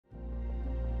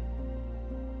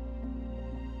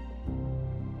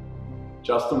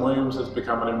Justin Williams has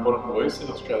become an important voice in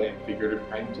Australian figurative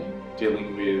painting,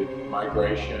 dealing with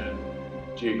migration,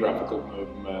 geographical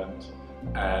movement,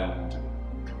 and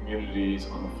communities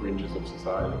on the fringes of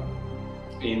society.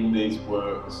 In these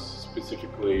works,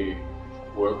 specifically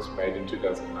works made in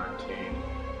 2019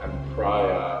 and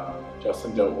prior,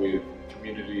 Justin dealt with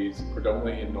communities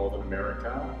predominantly in Northern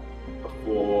America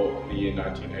before the year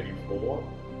 1984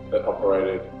 that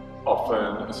operated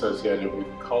often associated with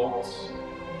cults,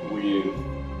 with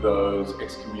those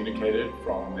excommunicated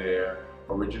from their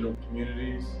original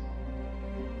communities.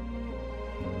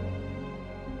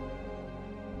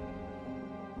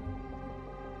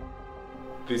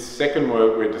 This second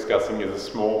work we're discussing is a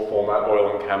small format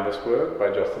oil and canvas work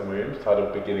by Justin Williams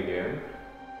titled Begin Again.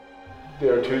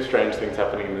 There are two strange things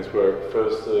happening in this work.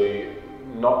 Firstly,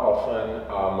 not often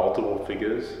are multiple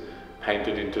figures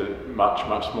painted into much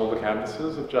smaller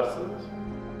canvases of Justin's.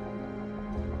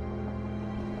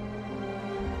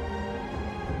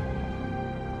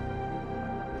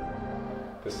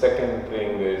 The second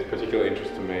thing that is particularly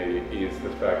interesting to me is the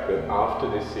fact that after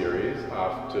this series,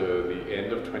 after the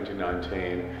end of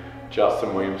 2019,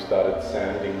 Justin Williams started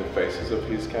sanding the faces of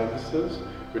his canvases,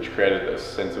 which created a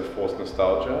sense of forced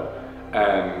nostalgia.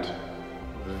 And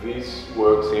this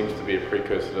work seems to be a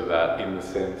precursor to that, in the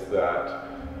sense that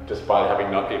despite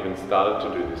having not even started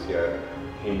to do this yet,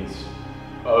 he's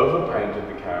overpainted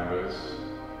the canvas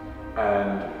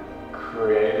and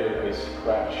created a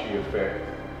scratchy effect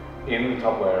in the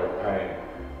top layer of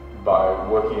paint by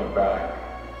working it back,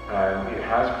 and it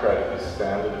has created this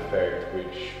sanded effect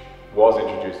which was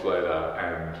introduced later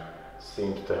and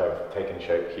seems to have taken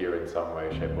shape here in some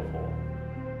way, shape or form.